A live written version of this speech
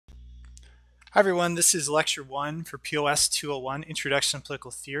Hi everyone, this is lecture 1 for POS 201, Introduction to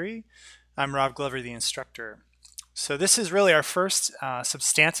Political Theory. I'm Rob Glover, the instructor. So this is really our first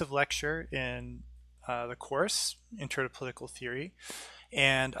substantive lecture in the course, Intro to Political Theory,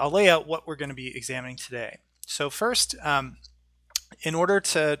 and I'll lay out what we're going to be examining today. So first, in order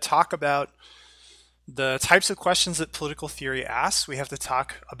to talk about the types of questions that political theory asks, we have to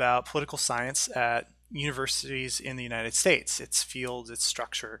talk about political science at universities in the United States, its fields, its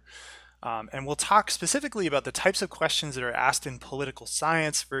structure. And we'll talk specifically about the types of questions that are asked in political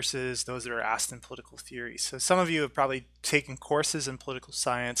science versus those that are asked in political theory. So some of you have probably taken courses in political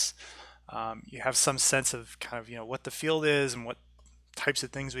science. You have some sense of kind of, what the field is and what types of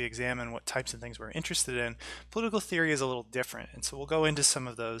things we examine, what types of things we're interested in. Political theory is a little different. And so we'll go into some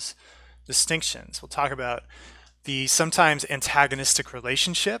of those distinctions. We'll talk about the sometimes antagonistic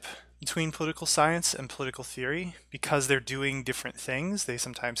relationship between political science and political theory. Because they're doing different things, they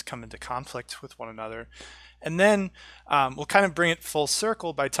sometimes come into conflict with one another. And then we'll kind of bring it full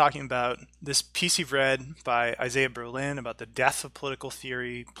circle by talking about this piece you've read by Isaiah Berlin about the death of political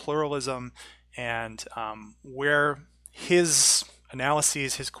theory, pluralism, and where his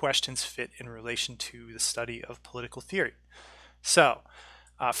analyses, his questions fit in relation to the study of political theory. So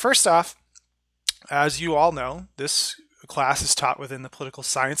first off, as you all know, this class is taught within the political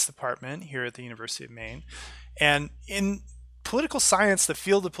science department here at the University of Maine. And in political science, the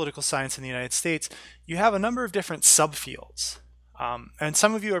field of political science in the United States, you have a number of different subfields. And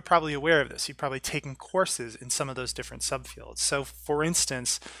some of you are probably aware of this. You've probably taken courses in some of those different subfields. So for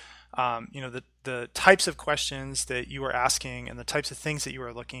instance, the types of questions that you are asking and the types of things that you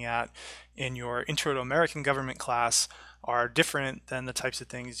are looking at in your Intro to American Government class are different than the types of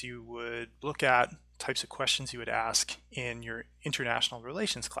things you would look at, types of questions you would ask in your international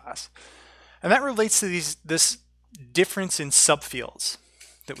relations class. And that relates to this difference in subfields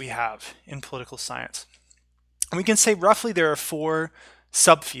that we have in political science. And we can say roughly there are 4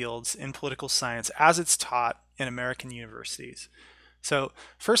 subfields in political science as it's taught in American universities. So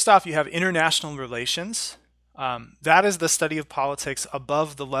first off, you have international relations. That is the study of politics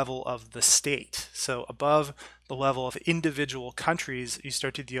above the level of the state. So above the level of individual countries, you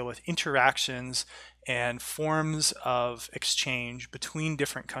start to deal with interactions and forms of exchange between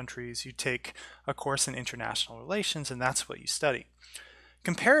different countries. You take a course in international relations, and that's what you study.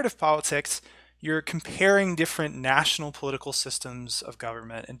 Comparative politics, you're comparing different national political systems of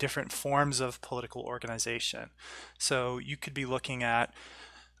government and different forms of political organization. So you could be looking at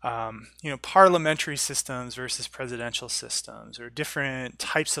parliamentary systems versus presidential systems, or different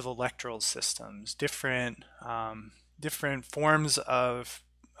types of electoral systems, different forms of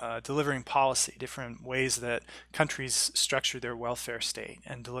delivering policy, different ways that countries structure their welfare state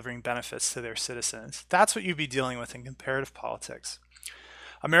and delivering benefits to their citizens. That's what you'd be dealing with in comparative politics.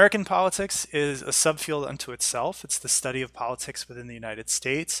 American politics is a subfield unto itself. It's the study of politics within the United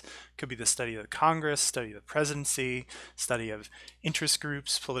States. It could be the study of the Congress, study of the presidency, study of interest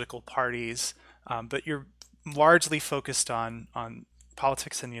groups, political parties, but you're largely focused on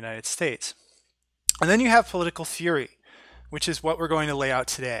politics in the United States. And then you have political theory, which is what we're going to lay out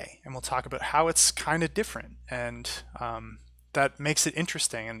today. And we'll talk about how it's kind of different, and that makes it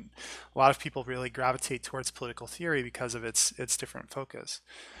interesting, and a lot of people really gravitate towards political theory because of its different focus.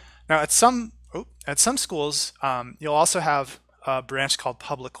 Now, at some schools, you'll also have a branch called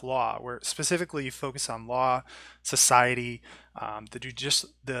public law, where specifically you focus on law, society,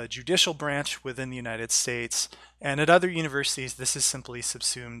 the judicial branch within the United States, and at other universities, this is simply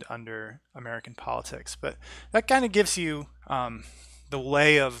subsumed under American politics. But that kind of gives you the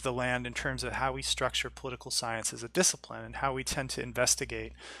lay of the land in terms of how we structure political science as a discipline and how we tend to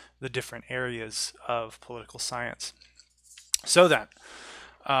investigate the different areas of political science. So then,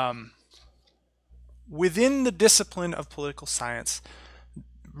 within the discipline of political science,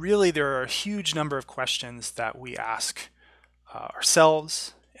 really there are a huge number of questions that we ask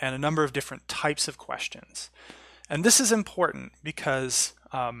ourselves, and a number of different types of questions. And this is important because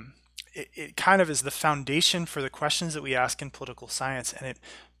it kind of is the foundation for the questions that we ask in political science, and it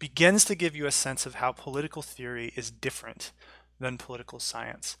begins to give you a sense of how political theory is different than political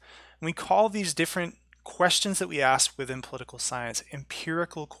science. And we call these different questions that we ask within political science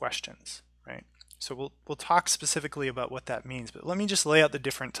empirical questions, right? So we'll talk specifically about what that means, but let me just lay out the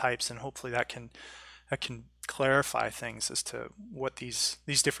different types, and hopefully that can clarify things as to what these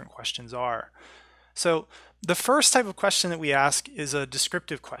different questions are. So the first type of question that we ask is a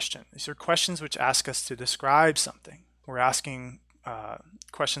descriptive question. These are questions which ask us to describe something. We're asking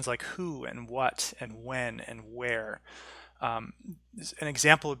questions like who and what and when and where. An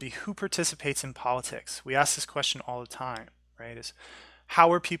example would be, who participates in politics? We ask this question all the time, right? Is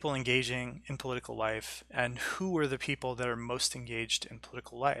how are people engaging in political life, and who are the people that are most engaged in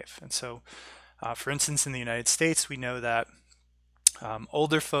political life. And so, for instance, in the United States, we know that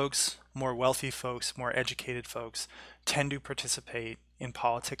older folks, more wealthy folks, more educated folks tend to participate in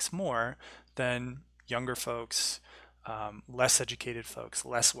politics more than younger folks, less educated folks,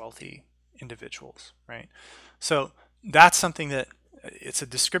 less wealthy individuals, right? So that's something that it's a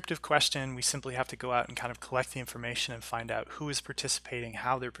descriptive question. We simply have to go out and kind of collect the information and find out who is participating,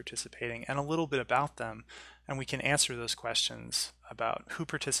 how they're participating, and a little bit about them. And we can answer those questions about who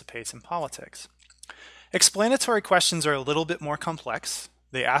participates in politics. Explanatory questions are a little bit more complex.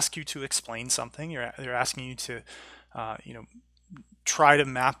 They ask you to explain something. They're asking you to, try to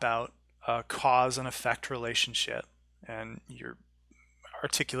map out a cause and effect relationship, and you're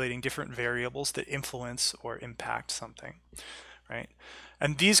articulating different variables that influence or impact something, right?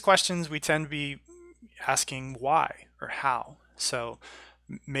 And these questions we tend to be asking why or how. So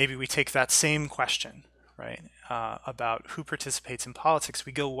maybe we take that same question, right, about who participates in politics.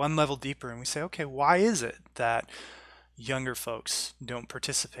 We go one level deeper and we say, okay, why is it that younger folks don't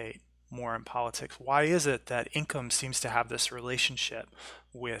participate more in politics? Why is it that income seems to have this relationship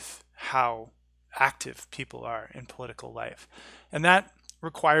with how active people are in political life? And that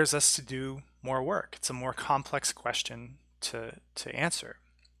requires us to do more work. It's a more complex question to answer.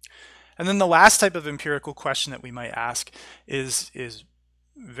 And then the last type of empirical question that we might ask is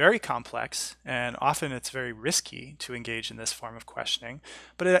very complex, and often it's very risky to engage in this form of questioning,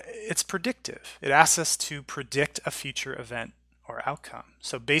 but it's predictive. It asks us to predict a future event or outcome.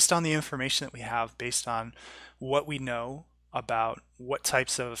 So based on the information that we have, based on what we know about what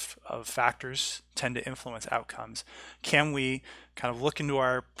types of factors tend to influence outcomes, can we kind of look into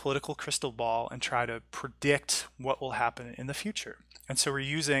our political crystal ball and try to predict what will happen in the future? And so we're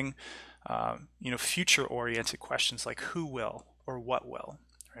using future-oriented questions like who will or what will,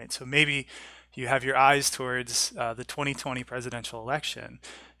 right? So maybe you have your eyes towards the 2020 presidential election.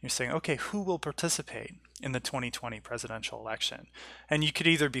 You're saying, okay, who will participate in the 2020 presidential election? And you could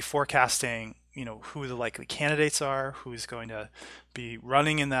either be forecasting, who the likely candidates are, who's going to be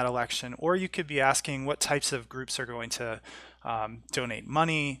running in that election, or you could be asking what types of groups are going to donate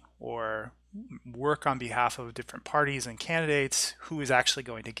money or work on behalf of different parties and candidates, who is actually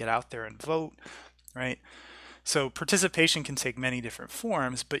going to get out there and vote, right? So participation can take many different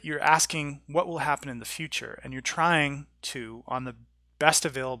forms, but you're asking what will happen in the future, and you're trying to, on the best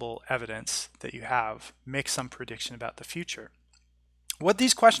available evidence that you have, make some prediction about the future. What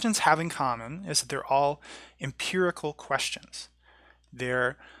these questions have in common is that they're all empirical questions.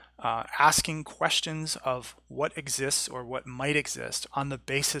 They're asking questions of what exists or what might exist on the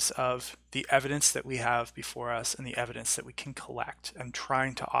basis of the evidence that we have before us and the evidence that we can collect, and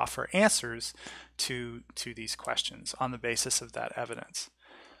trying to offer answers to these questions on the basis of that evidence.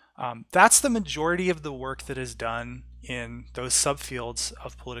 That's the majority of the work that is done in those subfields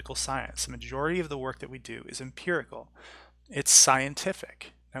of political science. The majority of the work that we do is empirical. It's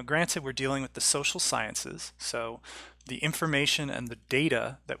scientific. Now, granted, we're dealing with the social sciences, so the information and the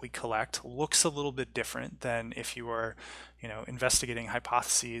data that we collect looks a little bit different than if you were, investigating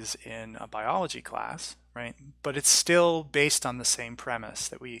hypotheses in a biology class, right? But it's still based on the same premise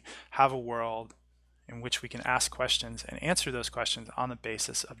that we have a world in which we can ask questions and answer those questions on the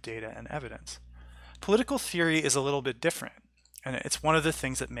basis of data and evidence. Political theory is a little bit different, and it's one of the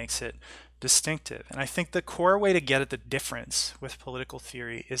things that makes it distinctive. And I think the core way to get at the difference with political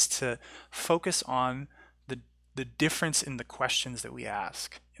theory is to focus on the difference in the questions that we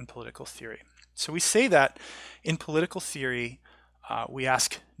ask in political theory. So we say that in political theory, we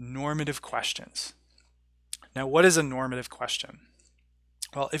ask normative questions. Now, what is a normative question?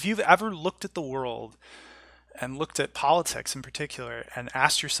 Well, if you've ever looked at the world and looked at politics in particular and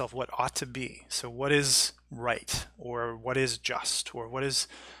asked yourself what ought to be, so what is right, or what is just, or what is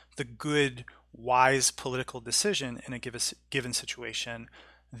the good, wise political decision in a given situation,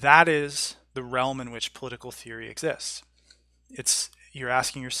 that is the realm in which political theory exists. You're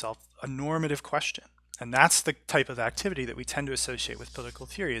asking yourself a normative question, and that's the type of activity that we tend to associate with political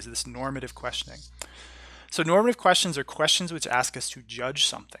theory, is this normative questioning. So normative questions are questions which ask us to judge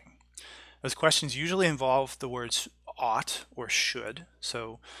something. Those questions usually involve the words ought or should.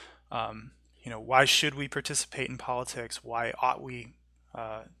 So, why should we participate in politics? Why ought we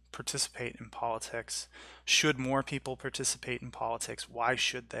participate in politics? Should more people participate in politics? Why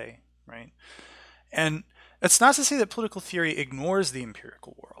should they, right? And it's not to say that political theory ignores the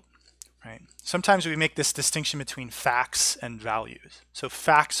empirical world, right? Sometimes we make this distinction between facts and values. So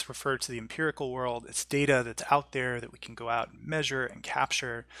facts refer to the empirical world. It's data that's out there that we can go out and measure and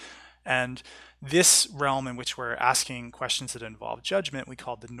capture. And this realm in which we're asking questions that involve judgment, we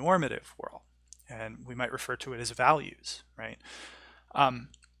call the normative world. And we might refer to it as values, right?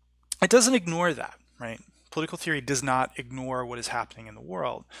 It doesn't ignore that, right? Political theory does not ignore what is happening in the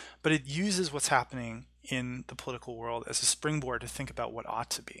world, but it uses what's happening in the political world as a springboard to think about what ought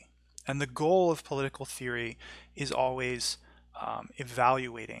to be. And the goal of political theory is always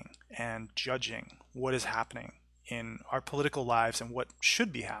evaluating and judging what is happening in our political lives and what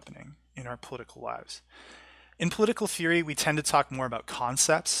should be happening in our political lives. In political theory, we tend to talk more about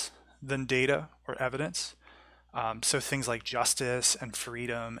concepts than data or evidence. So things like justice and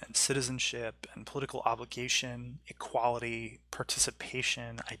freedom and citizenship and political obligation, equality,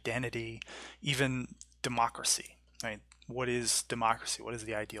 participation, identity, even democracy, right? What is democracy? What is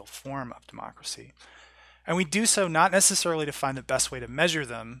the ideal form of democracy? And we do so not necessarily to find the best way to measure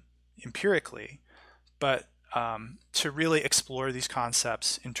them empirically, but to really explore these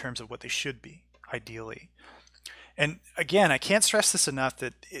concepts in terms of what they should be, ideally. And again, I can't stress this enough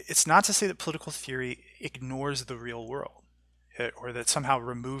that it's not to say that political theory ignores the real world or that somehow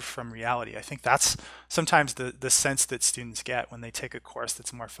removed from reality. I think that's sometimes the sense that students get when they take a course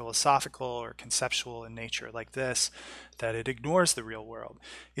that's more philosophical or conceptual in nature like this, that it ignores the real world.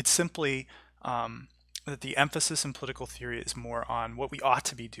 It's simply that the emphasis in political theory is more on what we ought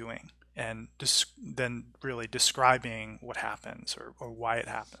to be doing and then really describing what happens or why it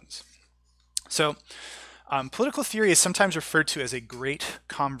happens. So political theory is sometimes referred to as a great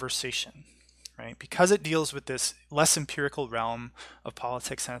conversation, right? Because it deals with this less empirical realm of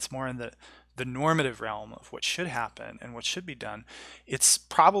politics and it's more in the normative realm of what should happen and what should be done. It's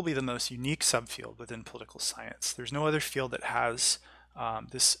probably the most unique subfield within political science. There's no other field that has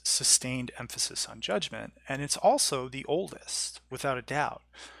this sustained emphasis on judgment, and it's also the oldest, without a doubt.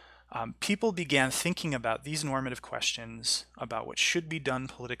 People began thinking about these normative questions about what should be done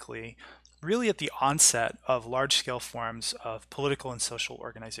politically really at the onset of large-scale forms of political and social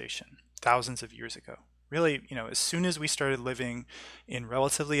organization thousands of years ago. Really, as soon as we started living in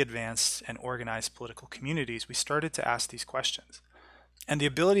relatively advanced and organized political communities, we started to ask these questions. And the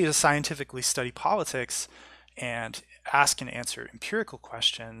ability to scientifically study politics and ask and answer empirical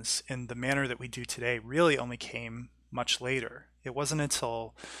questions in the manner that we do today really only came much later. It wasn't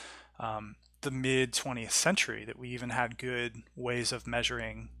until the mid-20th century that we even had good ways of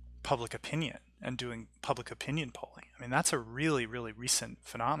measuring public opinion and doing public opinion polling. I mean, that's a really, really recent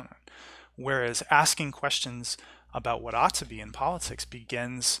phenomenon. Whereas asking questions about what ought to be in politics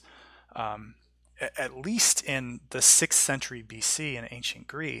begins at least in the 6th century BC in ancient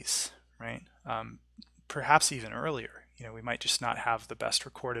Greece, right? Perhaps even earlier. We might just not have the best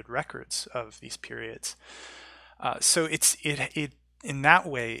recorded records of these periods. So it in that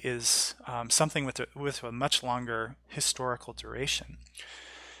way is something with a much longer historical duration.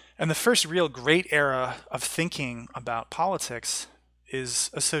 And the first real great era of thinking about politics is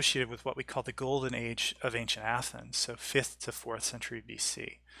associated with what we call the golden age of ancient Athens, so 5th to 4th century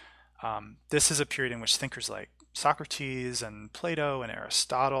BC. This is a period in which thinkers like Socrates and Plato and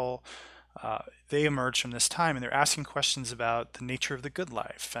Aristotle, they emerge from this time and they're asking questions about the nature of the good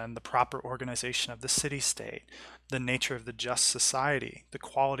life and the proper organization of the city-state, the nature of the just society, the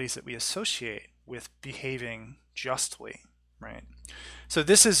qualities that we associate with behaving justly, right? So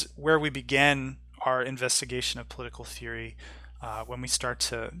this is where we begin our investigation of political theory when we start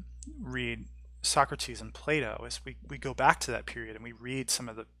to read Socrates and Plato, as we go back to that period and we read some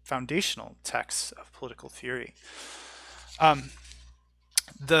of the foundational texts of political theory.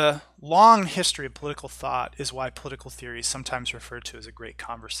 The long history of political thought is why political theory is sometimes referred to as a great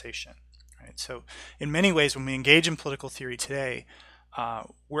conversation. Right? So in many ways, when we engage in political theory today,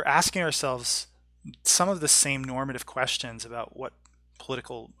 we're asking ourselves some of the same normative questions about what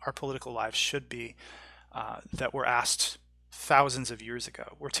our political lives should be that were asked thousands of years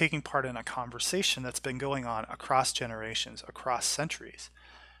ago. We're taking part in a conversation that's been going on across generations, across centuries.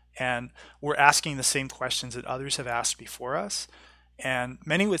 And we're asking the same questions that others have asked before us. And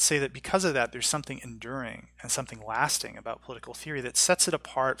many would say that because of that, there's something enduring and something lasting about political theory that sets it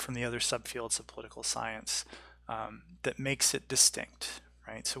apart from the other subfields of political science, that makes it distinct,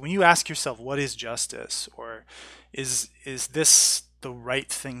 right? So when you ask yourself, what is justice? Or is this the right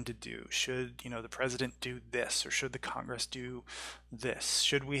thing to do? Should, the president do this? Or should the Congress do this?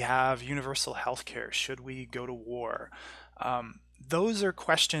 Should we have universal health care? Should we go to war? Those are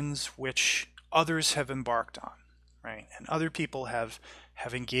questions which others have embarked on. Right? And other people have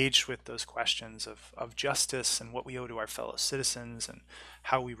engaged with those questions of justice and what we owe to our fellow citizens and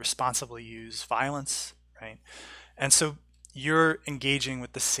how we responsibly use violence, right? And so you're engaging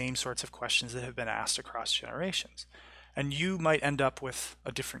with the same sorts of questions that have been asked across generations. And you might end up with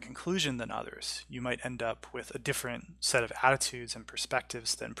a different conclusion than others. You might end up with a different set of attitudes and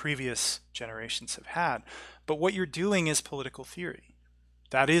perspectives than previous generations have had. But what you're doing is political theory.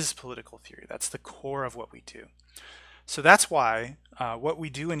 That is political theory. That's the core of what we do. So that's why what we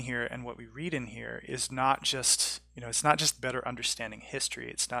do in here and what we read in here is not just, it's not just better understanding history.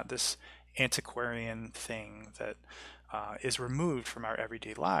 It's not this antiquarian thing that is removed from our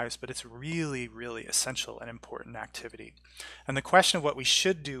everyday lives, but it's really, really essential and important activity. And the question of what we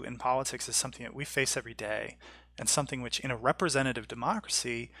should do in politics is something that we face every day, and something which in a representative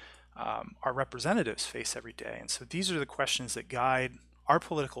democracy our representatives face every day. And so these are the questions that guide our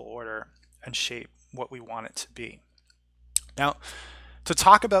political order and shape what we want it to be. Now, to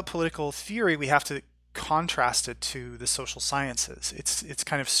talk about political theory, we have to contrast it to the social sciences. It's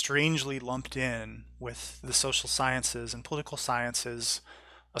kind of strangely lumped in with the social sciences, and political science is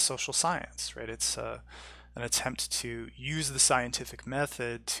a social science, right? It's an attempt to use the scientific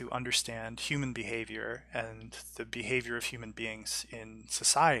method to understand human behavior and the behavior of human beings in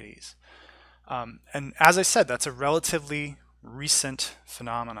societies. And as I said, that's a relatively recent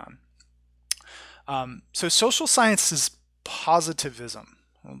phenomenon. So social science is positivism.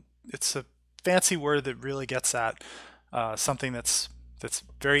 It's a fancy word that really gets at something that's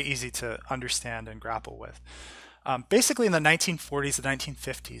very easy to understand and grapple with. Basically, in the 1940s and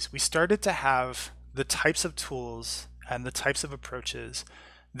 1950s, we started to have the types of tools and the types of approaches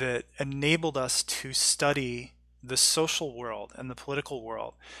that enabled us to study the social world and the political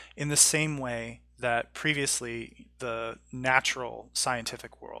world in the same way that previously the natural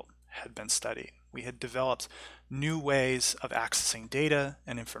scientific world had been studied. We had developed new ways of accessing data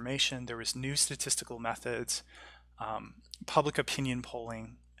and information. There was new statistical methods. Public opinion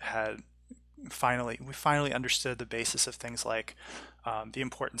polling we finally understood the basis of things like the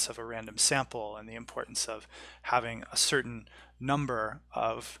importance of a random sample and the importance of having a certain number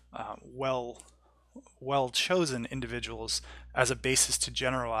of well-chosen individuals as a basis to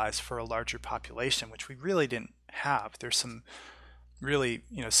generalize for a larger population, which we really didn't have. There's some really,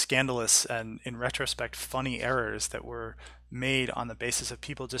 scandalous and, in retrospect, funny errors that were made on the basis of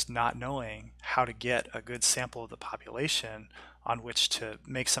people just not knowing how to get a good sample of the population on which to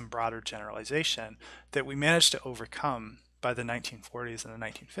make some broader generalization that we managed to overcome by the 1940s and the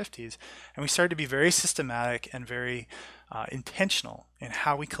 1950s. And we started to be very systematic and very intentional in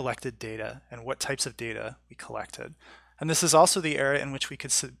how we collected data and what types of data we collected. And this is also the era in which we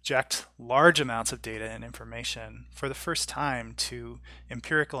could subject large amounts of data and information for the first time to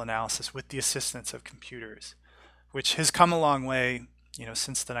empirical analysis with the assistance of computers, which has come a long way,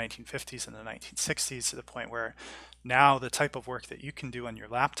 since the 1950s and the 1960s, to the point where now the type of work that you can do on your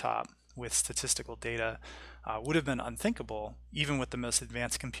laptop with statistical data would have been unthinkable, even with the most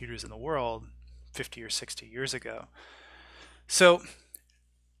advanced computers in the world 50 or 60 years ago. So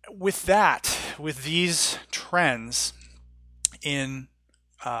with these trends in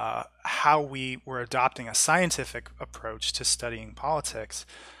how we were adopting a scientific approach to studying politics,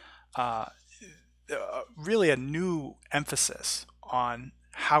 really a new emphasis on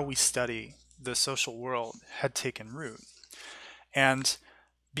how we study the social world had taken root. And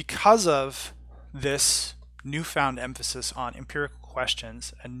because of this newfound emphasis on empirical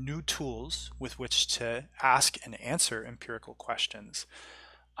questions and new tools with which to ask and answer empirical questions,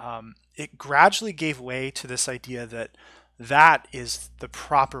 it gradually gave way to this idea that is the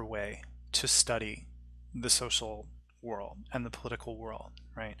proper way to study the social world and the political world,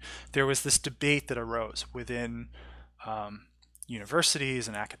 right? There was this debate that arose within universities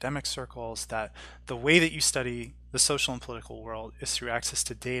and academic circles that the way that you study the social and political world is through access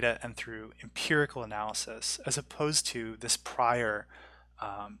to data and through empirical analysis, as opposed to this prior,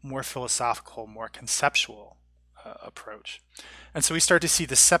 more philosophical, more conceptual approach. And so we start to see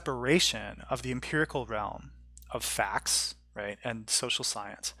the separation of the empirical realm of facts, right, and social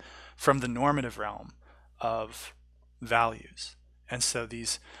science from the normative realm of values. And so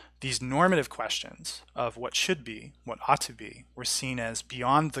these normative questions of what should be, what ought to be, were seen as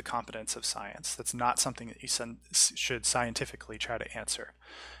beyond the competence of science. That's not something that you should scientifically try to answer.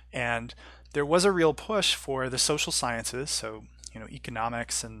 And there was a real push for the social sciences, so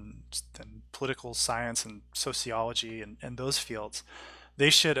economics and political science and sociology and those fields, they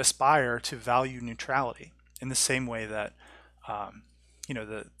should aspire to value neutrality in the same way that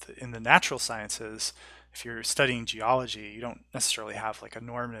in the natural sciences, if you're studying geology, you don't necessarily have like a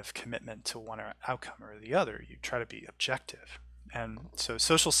normative commitment to one outcome or the other. You try to be objective. And so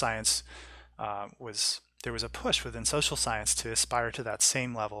social science there was a push within social science to aspire to that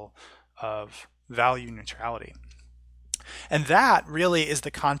same level of value neutrality. And that really is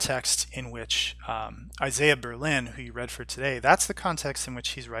the context in which Isaiah Berlin, who you read for today, that's the context in which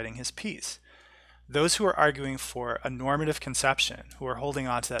he's writing his piece. Those who are arguing for a normative conception, who are holding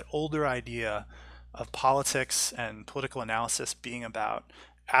on to that older idea of politics and political analysis being about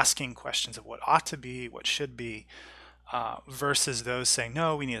asking questions of what ought to be, what should be, versus those saying,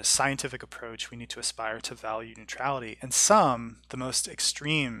 no, we need a scientific approach, we need to aspire to value neutrality. And some, the most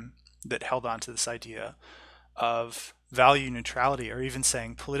extreme, that held on to this idea of value neutrality are even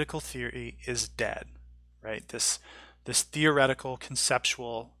saying political theory is dead, right? This theoretical,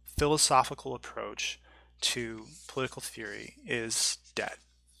 conceptual, philosophical approach to political theory is dead.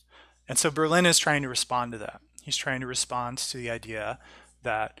 And so Berlin is trying to respond to that. He's trying to respond to the idea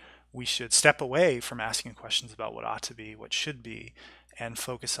that we should step away from asking questions about what ought to be, what should be, and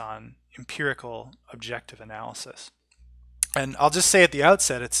focus on empirical, objective analysis. And I'll just say at the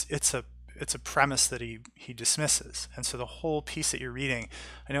outset, it's a premise that he dismisses. And so the whole piece that you're reading,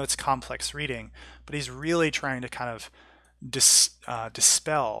 I know it's complex reading, but he's really trying to kind of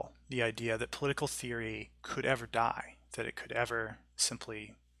dispel the idea that political theory could ever die, that it could ever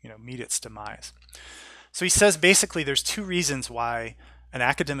simply, meet its demise. So he says basically there's two reasons why an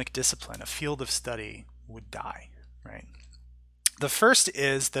academic discipline, a field of study, would die, right? The first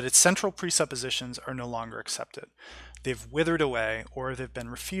is that its central presuppositions are no longer accepted. They've withered away, or they've been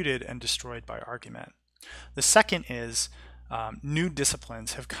refuted and destroyed by argument. The second is new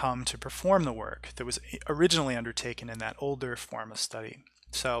disciplines have come to perform the work that was originally undertaken in that older form of study.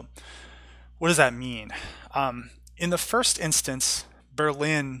 So what does that mean? In the first instance,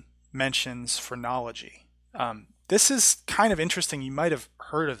 Berlin mentions phrenology. This is kind of interesting. You might have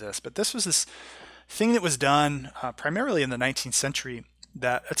heard of this, but this was this thing that was done primarily in the 19th century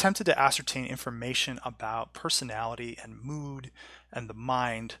that attempted to ascertain information about personality and mood and the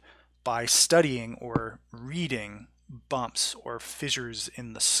mind by studying or reading bumps or fissures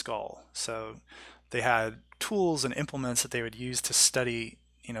in the skull. So they had tools and implements that they would use to study,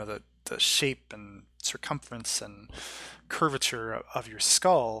 the shape and circumference and curvature of your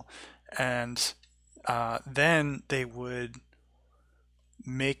skull, and then they would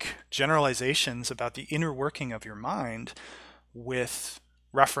make generalizations about the inner working of your mind with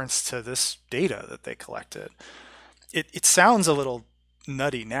reference to this data that they collected. It sounds a little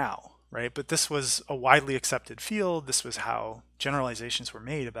nutty now, right? But this was a widely accepted field. This was how generalizations were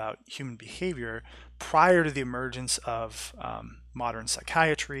made about human behavior prior to the emergence of modern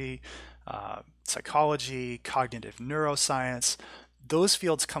psychiatry, psychology, cognitive neuroscience. Those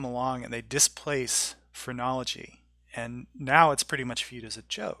fields come along and they displace phrenology. And now it's pretty much viewed as a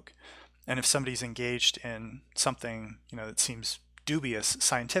joke. And if somebody's engaged in something, that seems dubious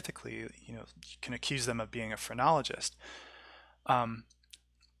scientifically, you can accuse them of being a phrenologist.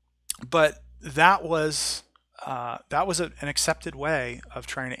 But that was an accepted way of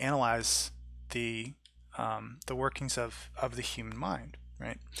trying to analyze the workings of the human mind,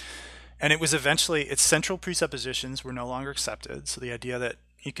 right? And it was eventually, its central presuppositions were no longer accepted. So the idea that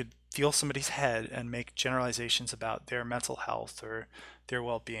you could feel somebody's head and make generalizations about their mental health or their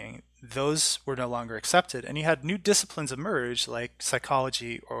well-being, those were no longer accepted. And you had new disciplines emerge like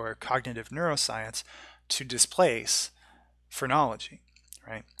psychology or cognitive neuroscience to displace phrenology,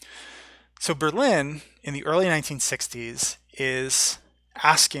 right? So Berlin in the early 1960s is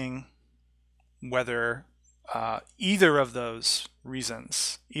asking whether either of those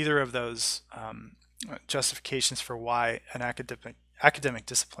reasons, either of those justifications for why an academic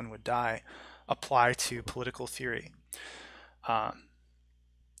discipline would die apply to political theory.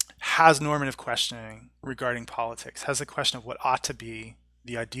 Has normative questioning regarding politics, has the question of what ought to be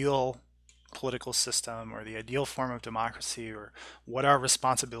the ideal political system or the ideal form of democracy, or what our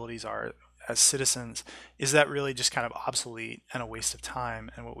responsibilities are as citizens, is that really just kind of obsolete and a waste of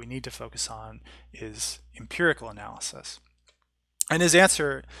time, and what we need to focus on is empirical analysis? And his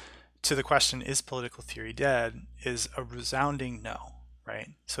answer to the question, is political theory dead, is a resounding no, right?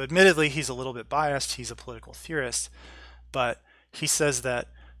 So admittedly, he's a little bit biased, he's a political theorist, but he says that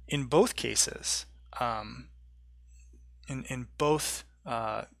in both cases, in both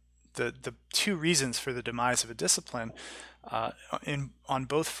the two reasons for the demise of a discipline, on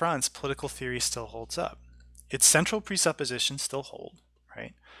both fronts, political theory still holds up. Its central presuppositions still hold,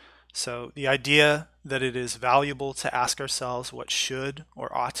 right? So the idea that it is valuable to ask ourselves what should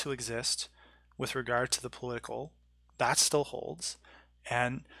or ought to exist with regard to the political, that still holds.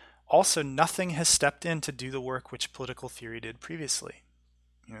 And also, nothing has stepped in to do the work which political theory did previously.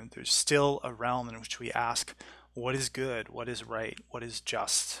 There's still a realm in which we ask, what is good, what is right, what is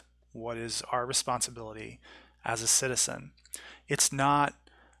just, what is our responsibility as a citizen? It's not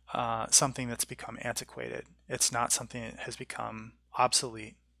something that's become antiquated. It's not something that has become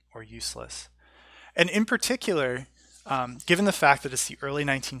obsolete or useless. And in particular, given the fact that it's the early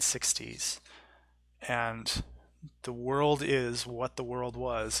 1960s and the world is what the world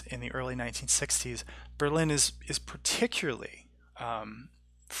was in the early 1960s, Berlin is particularly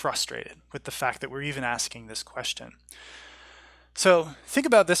frustrated with the fact that we're even asking this question. So think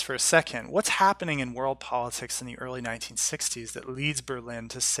about this for a second. What's happening in world politics in the early 1960s that leads Berlin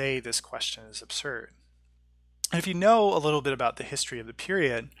to say this question is absurd? And if you know a little bit about the history of the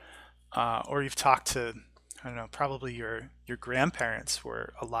period, or you've talked to, I don't know, probably your grandparents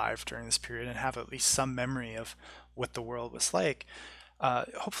were alive during this period and have at least some memory of what the world was like,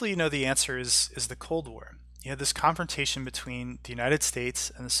 hopefully you know the answer is the Cold War. You had this confrontation between the United States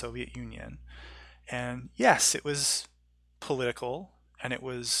and the Soviet Union. And yes, it was political and it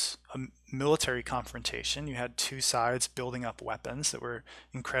was a military confrontation. You had two sides building up weapons that were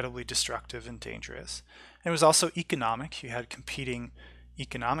incredibly destructive and dangerous. And it was also economic. You had competing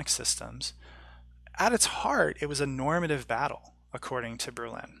economic systems. At its heart, it was a normative battle, according to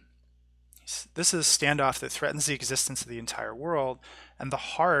Berlin. This is a standoff that threatens the existence of the entire world, and the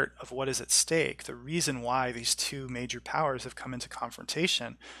heart of what is at stake, the reason why these two major powers have come into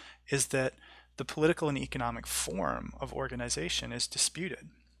confrontation, is that the political and economic form of organization is disputed.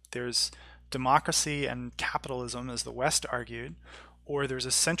 There's democracy and capitalism, as the West argued, or there's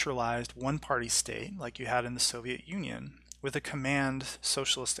a centralized one-party state, like you had in the Soviet Union, with a command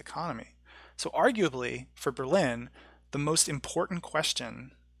socialist economy. So arguably, for Berlin, the most important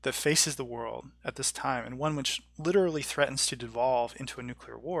question that faces the world at this time, and one which literally threatens to devolve into a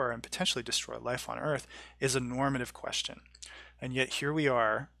nuclear war and potentially destroy life on Earth, is a normative question. And yet here we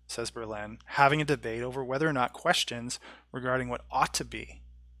are, says Berlin, having a debate over whether or not questions regarding what ought to be,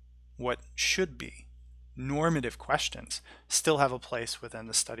 what should be, normative questions, still have a place within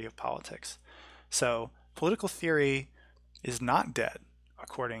the study of politics. So political theory is not dead,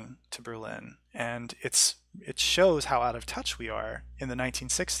 according to Berlin, and it shows how out of touch we are in the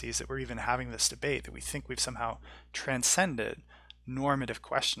 1960s that we're even having this debate, that we think we've somehow transcended normative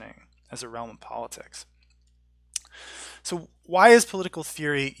questioning as a realm of politics. So why is political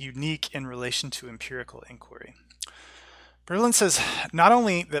theory unique in relation to empirical inquiry? Berlin says not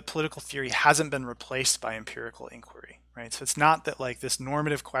only that political theory hasn't been replaced by empirical inquiry, right? So it's not that like this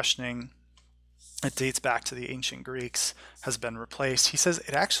normative questioning that dates back to the ancient Greeks has been replaced. He says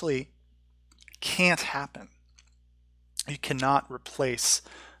it actually can't happen. You cannot replace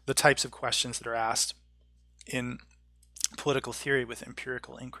the types of questions that are asked in political theory with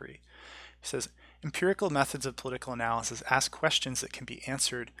empirical inquiry. He says empirical methods of political analysis ask questions that can be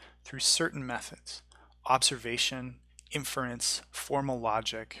answered through certain methods: observation, inference, formal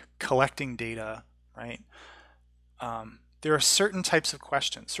logic, collecting data, right? There are certain types of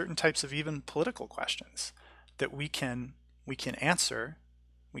questions, certain types of even political questions that we can answer,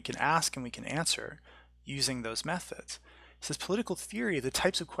 we can ask and we can answer using those methods. It says political theory, the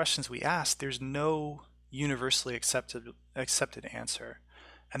types of questions we ask, there's no universally accepted answer,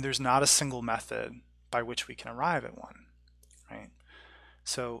 and there's not a single method by which we can arrive at one, right?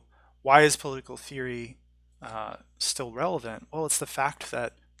 So why is political theory still relevant? Well, it's the fact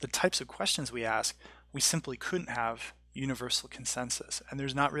that the types of questions we ask, we simply couldn't have universal consensus, and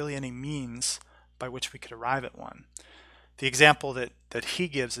there's not really any means by which we could arrive at one. The example that he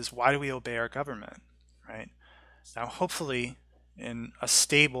gives is, why do we obey our government, right? Now, hopefully, in a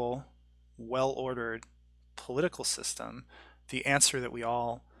stable, well-ordered political system, the answer that we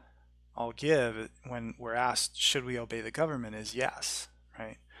all give when we're asked, should we obey the government, is yes,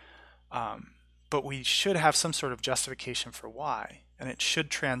 right? But we should have some sort of justification for why, and it should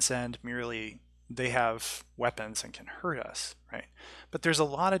transcend merely they have weapons and can hurt us, right? But there's a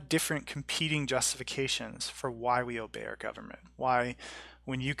lot of different competing justifications for why we obey our government. Why,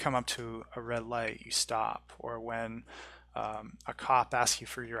 when you come up to a red light, you stop, or when a cop asks you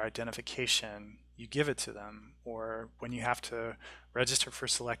for your identification, you give it to them, or when you have to register for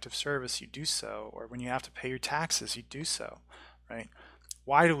selective service, you do so, or when you have to pay your taxes, you do so, right?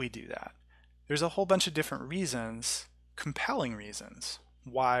 Why do we do that? There's a whole bunch of different reasons, compelling reasons,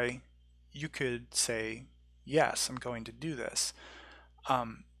 why you could say, yes, I'm going to do this.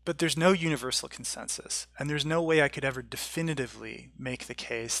 But there's no universal consensus, and there's no way I could ever definitively make the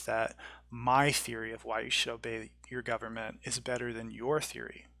case that my theory of why you should obey your government is better than your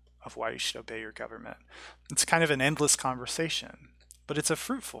theory of why you should obey your government. It's kind of an endless conversation, but it's a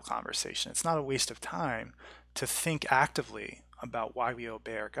fruitful conversation. It's not a waste of time to think actively about why we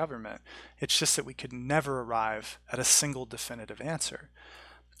obey our government. It's just that we could never arrive at a single definitive answer.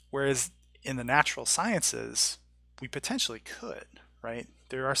 Whereas in the natural sciences, we potentially could, right?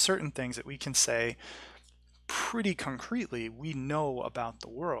 There are certain things that we can say pretty concretely we know about the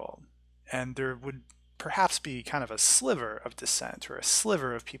world, and there would perhaps be kind of a sliver of dissent or a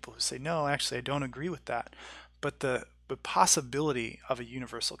sliver of people who say, no, actually, I don't agree with that. But the possibility of a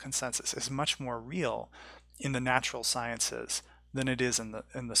universal consensus is much more real in the natural sciences than it is in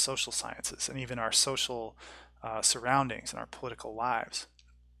the social sciences and even our social surroundings and our political lives.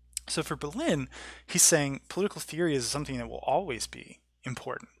 So for Berlin, he's saying political theory is something that will always be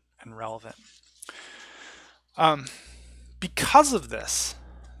important and relevant. Because of this,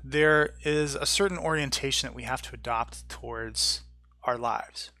 there is a certain orientation that we have to adopt towards our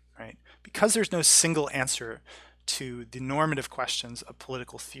lives, right? Because there's no single answer to the normative questions of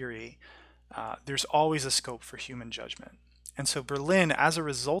political theory, there's always a scope for human judgment. And so Berlin, as a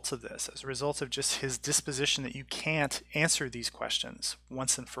result of this, as a result of just his disposition that you can't answer these questions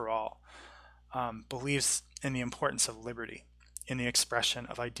once and for all, believes in the importance of liberty in the expression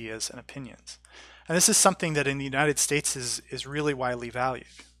of ideas and opinions. And this is something that in the United States is really widely valued,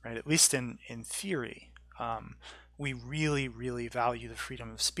 right? At least in theory. We really, really value the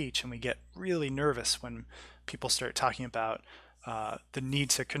freedom of speech, and we get really nervous when people start talking about the need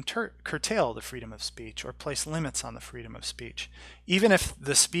to curtail the freedom of speech or place limits on the freedom of speech. Even if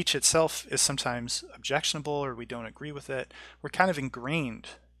the speech itself is sometimes objectionable or we don't agree with it, we're kind of ingrained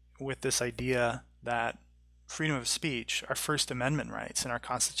with this idea that freedom of speech, our First Amendment rights in our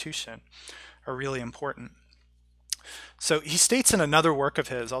Constitution, are really important. So he states in another work of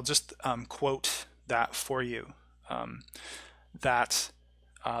his, I'll just quote that for you, that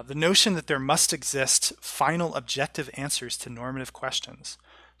the notion that there must exist final objective answers to normative questions,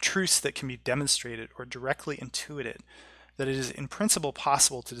 truths that can be demonstrated or directly intuited, that it is in principle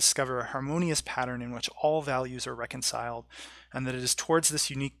possible to discover a harmonious pattern in which all values are reconciled, and that it is towards this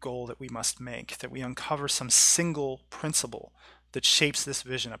unique goal that we must make, that we uncover some single principle that shapes this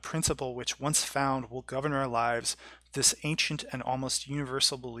vision, a principle which once found will govern our lives, this ancient and almost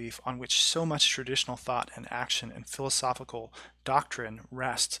universal belief on which so much traditional thought and action and philosophical doctrine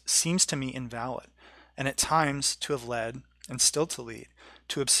rest seems to me invalid, and at times to have led, and still to lead,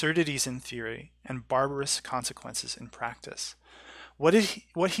 to absurdities in theory and barbarous consequences in practice. What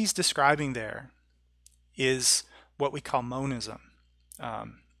he's describing there is what we call monism.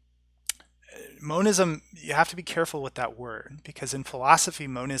 Monism, you have to be careful with that word, because in philosophy,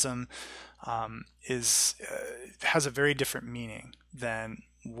 monism has a very different meaning than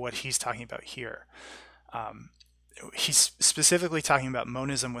what he's talking about here. He's specifically talking about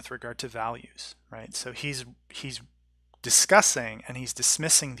monism with regard to values, right? So he's discussing and he's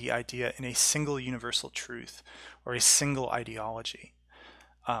dismissing the idea in a single universal truth or a single ideology.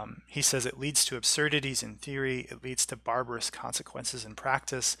 He says it leads to absurdities in theory, it leads to barbarous consequences in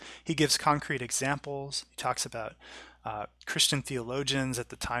practice. He gives concrete examples. He talks about Christian theologians at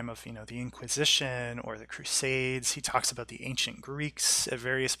the time of the Inquisition or the Crusades. He talks about the ancient Greeks at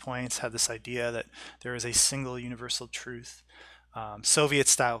various points had this idea that there is a single universal truth.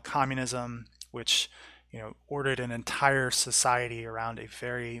 Soviet-style communism, which ordered an entire society around a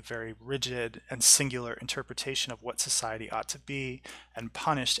very, very rigid and singular interpretation of what society ought to be and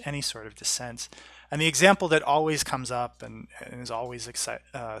punished any sort of dissent. And the example that always comes up and is always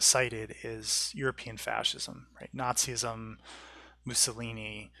cited is European fascism, right? Nazism,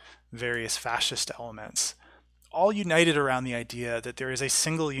 Mussolini, various fascist elements, all united around the idea that there is a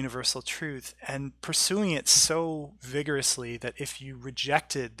single universal truth and pursuing it so vigorously that if you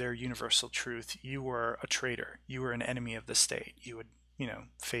rejected their universal truth, you were a traitor, you were an enemy of the state. You would,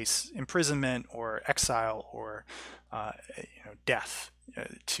 face imprisonment or exile or, death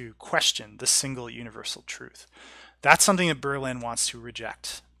to question the single universal truth. That's something that Berlin wants to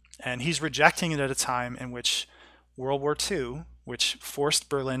reject. And he's rejecting it at a time in which World War II, which forced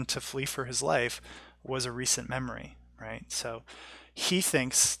Berlin to flee for his life, was a recent memory, right? So he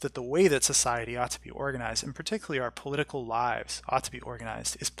thinks that the way that society ought to be organized, and particularly our political lives ought to be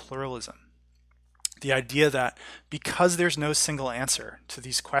organized, is pluralism. The idea that because there's no single answer to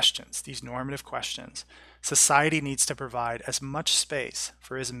these questions, these normative questions, society needs to provide as much space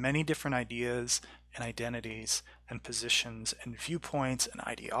for as many different ideas and identities and positions and viewpoints and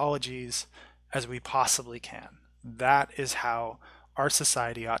ideologies as we possibly can. That is how our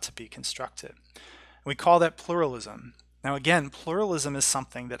society ought to be constructed. We call that pluralism. Now again, pluralism is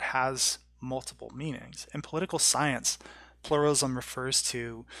something that has multiple meanings. In political science, pluralism refers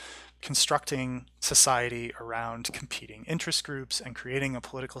to constructing society around competing interest groups and creating a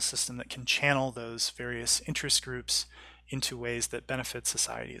political system that can channel those various interest groups into ways that benefit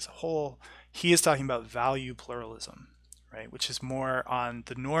society as a whole. He is talking about value pluralism, right, which is more on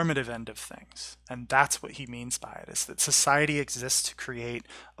the normative end of things. And that's what he means by it, is that society exists to create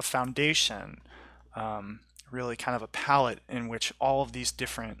a foundation, really kind of a palette in which all of these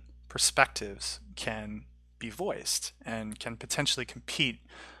different perspectives can be voiced and can potentially compete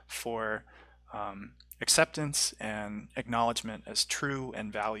for acceptance and acknowledgement as true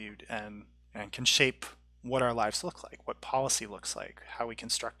and valued, and can shape what our lives look like, what policy looks like, how we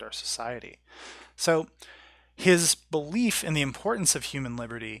construct our society. So his belief in the importance of human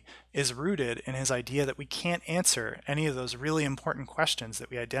liberty is rooted in his idea that we can't answer any of those really important questions that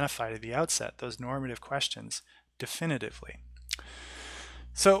we identified at the outset, those normative questions, definitively.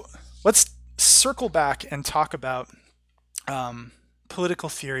 So let's circle back and talk about political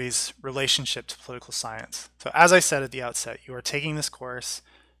theory's relationship to political science. So as I said at the outset, you are taking this course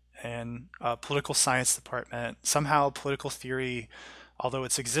in a political science department. Somehow political theory, although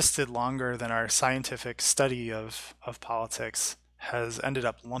it's existed longer than our scientific study of politics, has ended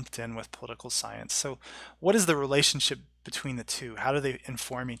up lumped in with political science. So what is the relationship between the two? How do they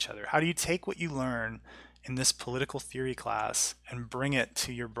inform each other? How do you take what you learn in this political theory class and bring it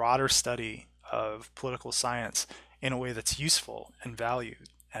to your broader study of political science in a way that's useful and valued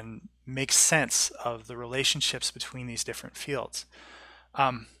and makes sense of the relationships between these different fields?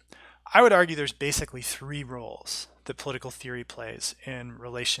 I would argue there's basically three roles that political theory plays in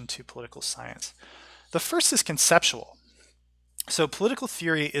relation to political science. The first is conceptual. So political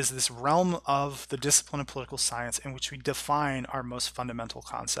theory is this realm of the discipline of political science in which we define our most fundamental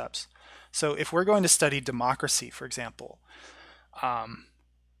concepts. So if we're going to study democracy, for example,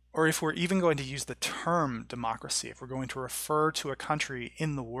 or if we're even going to use the term democracy, if we're going to refer to a country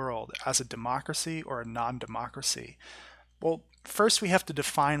in the world as a democracy or a non-democracy, well, first we have to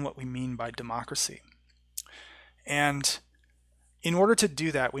define what we mean by democracy. And in order to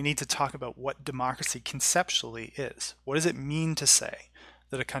do that, we need to talk about what democracy conceptually is. What does it mean to say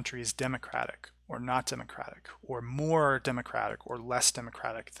that a country is democratic or not democratic, or more democratic or less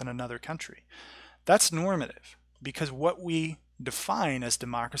democratic than another country? That's normative, because what we define as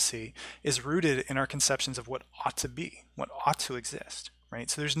democracy is rooted in our conceptions of what ought to be, what ought to exist, right?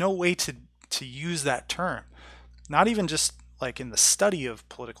 So there's no way to use that term, not even just like in the study of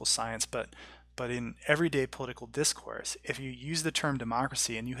political science, but in everyday political discourse. If you use the term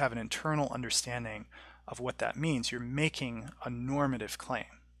democracy and you have an internal understanding of what that means, you're making a normative claim.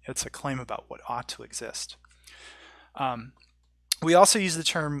 It's a claim about what ought to exist. We also use the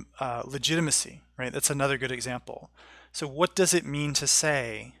term legitimacy, right? That's another good example. So what does it mean to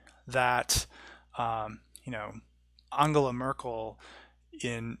say that, Angela Merkel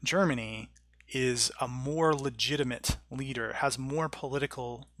in Germany is a more legitimate leader, has more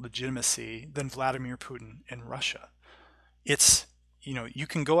political legitimacy than Vladimir Putin in Russia? It's, you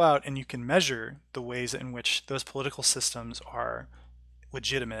can go out and you can measure the ways in which those political systems are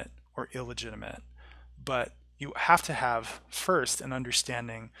legitimate or illegitimate, but you have to have first an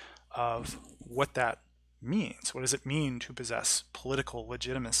understanding of what that means. What does it mean to possess political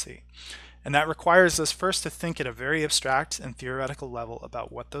legitimacy? And that requires us first to think at a very abstract and theoretical level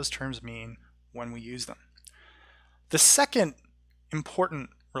about what those terms mean when we use them. The second important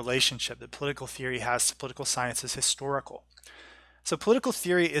relationship that political theory has to political science is historical. So political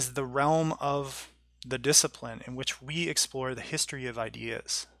theory is the realm of the discipline in which we explore the history of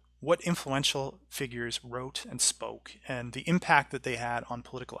ideas, what influential figures wrote and spoke, and the impact that they had on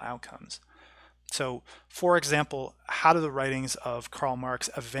political outcomes. So, for example, how do the writings of Karl Marx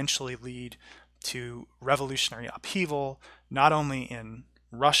eventually lead to revolutionary upheaval, not only in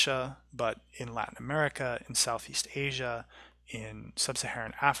Russia, but in Latin America, in Southeast Asia, in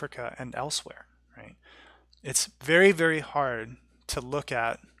Sub-Saharan Africa, and elsewhere, right? It's very, very hard to look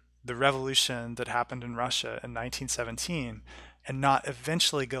at the revolution that happened in Russia in 1917 and not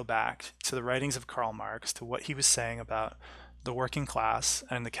eventually go back to the writings of Karl Marx, to what he was saying about the working class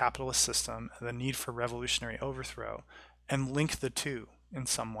and the capitalist system, and the need for revolutionary overthrow, and link the two in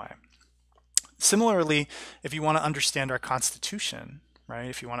some way. Similarly, if you want to understand our Constitution, right?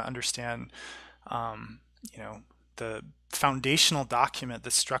 If you want to understand, the foundational document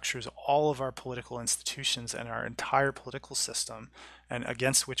that structures all of our political institutions and our entire political system, and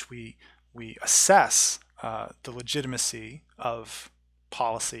against which we assess the legitimacy of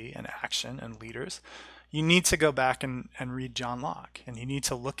policy and action and leaders, you need to go back and read John Locke, and you need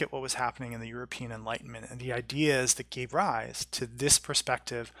to look at what was happening in the European Enlightenment and the ideas that gave rise to this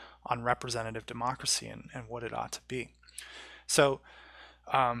perspective on representative democracy and what it ought to be. So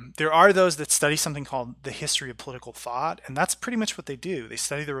there are those that study something called the history of political thought, and that's pretty much what they do. They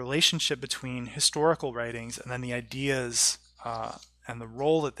study the relationship between historical writings and then the ideas and the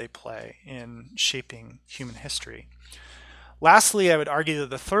role that they play in shaping human history. Lastly, I would argue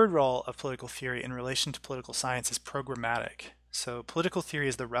that the third role of political theory in relation to political science is programmatic. So political theory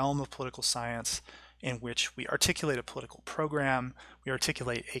is the realm of political science in which we articulate a political program, we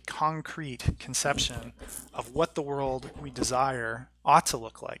articulate a concrete conception of what the world we desire ought to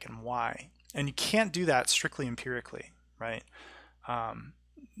look like and why. And you can't do that strictly empirically, right?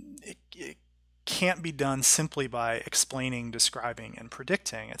 It can't be done simply by explaining, describing, and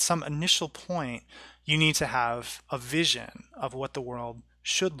predicting. At some initial point, you need to have a vision of what the world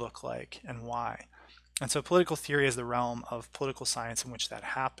should look like and why. And so political theory is the realm of political science in which that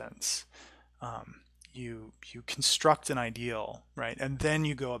happens. You construct an ideal, right? And then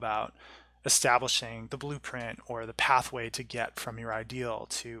you go about establishing the blueprint or the pathway to get from your ideal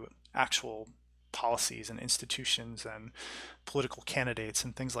to actual policies and institutions and political candidates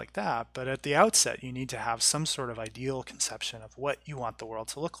and things like that. But at the outset, you need to have some sort of ideal conception of what you want the world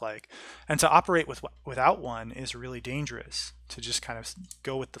to look like. And to operate without one is really dangerous, to just kind of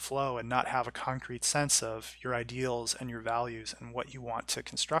go with the flow and not have a concrete sense of your ideals and your values and what you want to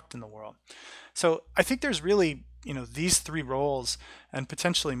construct in the world. So I think there's really, these three roles and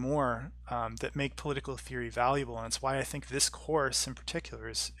potentially more that make political theory valuable. And it's why I think this course in particular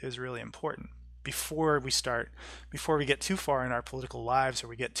is really important. Before we get too far in our political lives or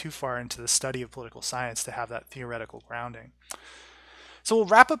we get too far into the study of political science, to have that theoretical grounding. So we'll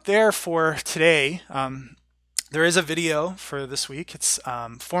wrap up there for today. There is a video for this week. It's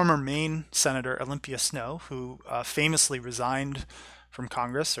former Maine Senator Olympia Snowe, who famously resigned from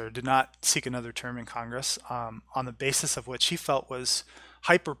Congress or did not seek another term in Congress on the basis of what she felt was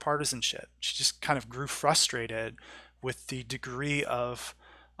hyper-partisanship. She just kind of grew frustrated with the degree of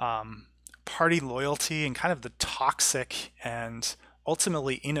party loyalty and kind of the toxic and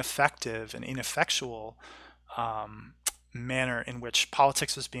ultimately ineffective and ineffectual manner in which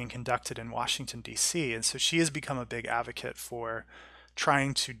politics was being conducted in Washington, D.C. And so she has become a big advocate for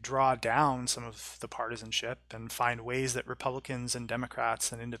trying to draw down some of the partisanship and find ways that Republicans and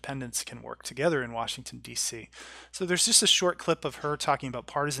Democrats and independents can work together in Washington, D.C. So there's just a short clip of her talking about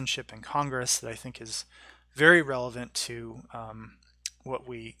partisanship in Congress that I think is very relevant to what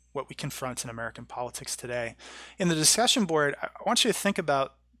we confront in American politics today. In the discussion board, I want you to think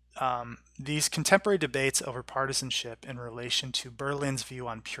about these contemporary debates over partisanship in relation to Berlin's view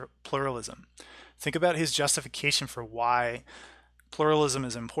on pluralism. Think about his justification for why pluralism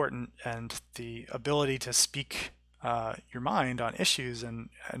is important and the ability to speak your mind on issues and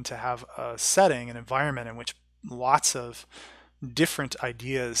to have a setting, an environment in which lots of different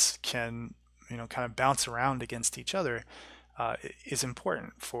ideas can kind of bounce around against each other is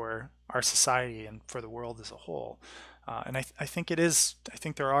important for our society and for the world as a whole. And I think it is. I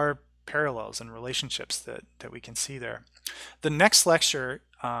think there are parallels and relationships that we can see there. The next lecture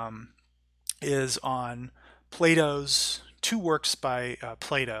is on Plato's two works by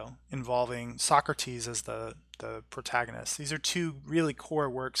Plato involving Socrates as the protagonist. These are two really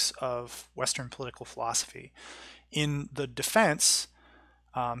core works of Western political philosophy. In the defense,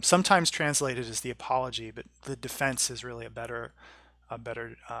 sometimes translated as the apology, but the defense is really a better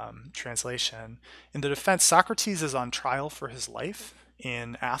translation. In the defense, Socrates is on trial for his life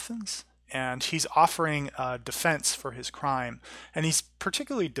in Athens, and he's offering a defense for his crime, and he's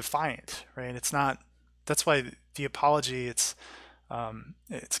particularly defiant, right? That's why the apology, it's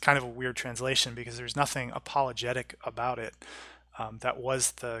kind of a weird translation because there's nothing apologetic about it. That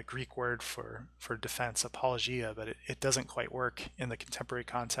was the Greek word for defense, apologia, but it doesn't quite work in the contemporary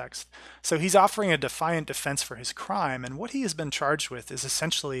context. So he's offering a defiant defense for his crime, and what he has been charged with is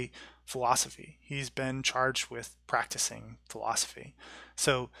essentially philosophy. He's been charged with practicing philosophy.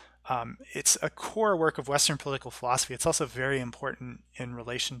 So it's a core work of Western political philosophy. It's also very important in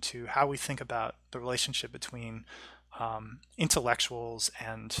relation to how we think about the relationship between intellectuals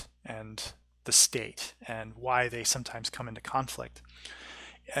and the state and why they sometimes come into conflict.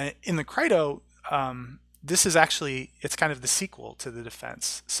 In the Crito, this is actually, it's kind of the sequel to the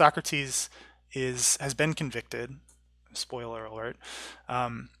defense. Socrates has been convicted, spoiler alert,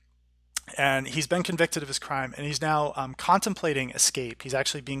 and he's been convicted of his crime, and he's now contemplating escape. He's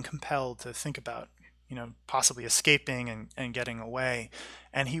actually being compelled to think about, possibly escaping and getting away.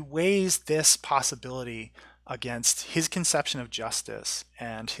 And he weighs this possibility against his conception of justice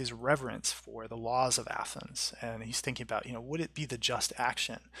and his reverence for the laws of Athens. And he's thinking about, would it be the just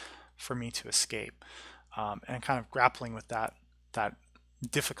action for me to escape? And kind of grappling with that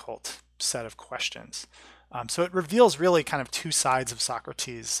difficult set of questions. So it reveals really kind of two sides of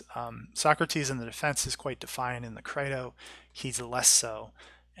Socrates. Socrates in the defense is quite defiant. In the Crito, he's less so.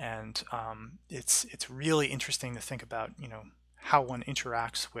 And it's really interesting to think about, how one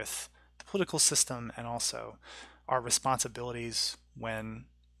interacts with the political system and also our responsibilities when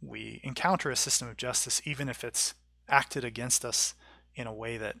we encounter a system of justice, even if it's acted against us in a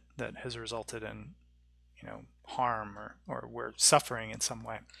way that has resulted in harm or we're suffering in some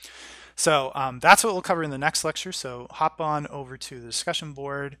way. So that's what we'll cover in the next lecture. So hop on over to the discussion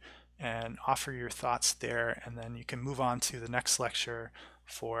board and offer your thoughts there, and then you can move on to the next lecture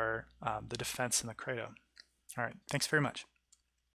for the defense and the credo. All right, thanks very much.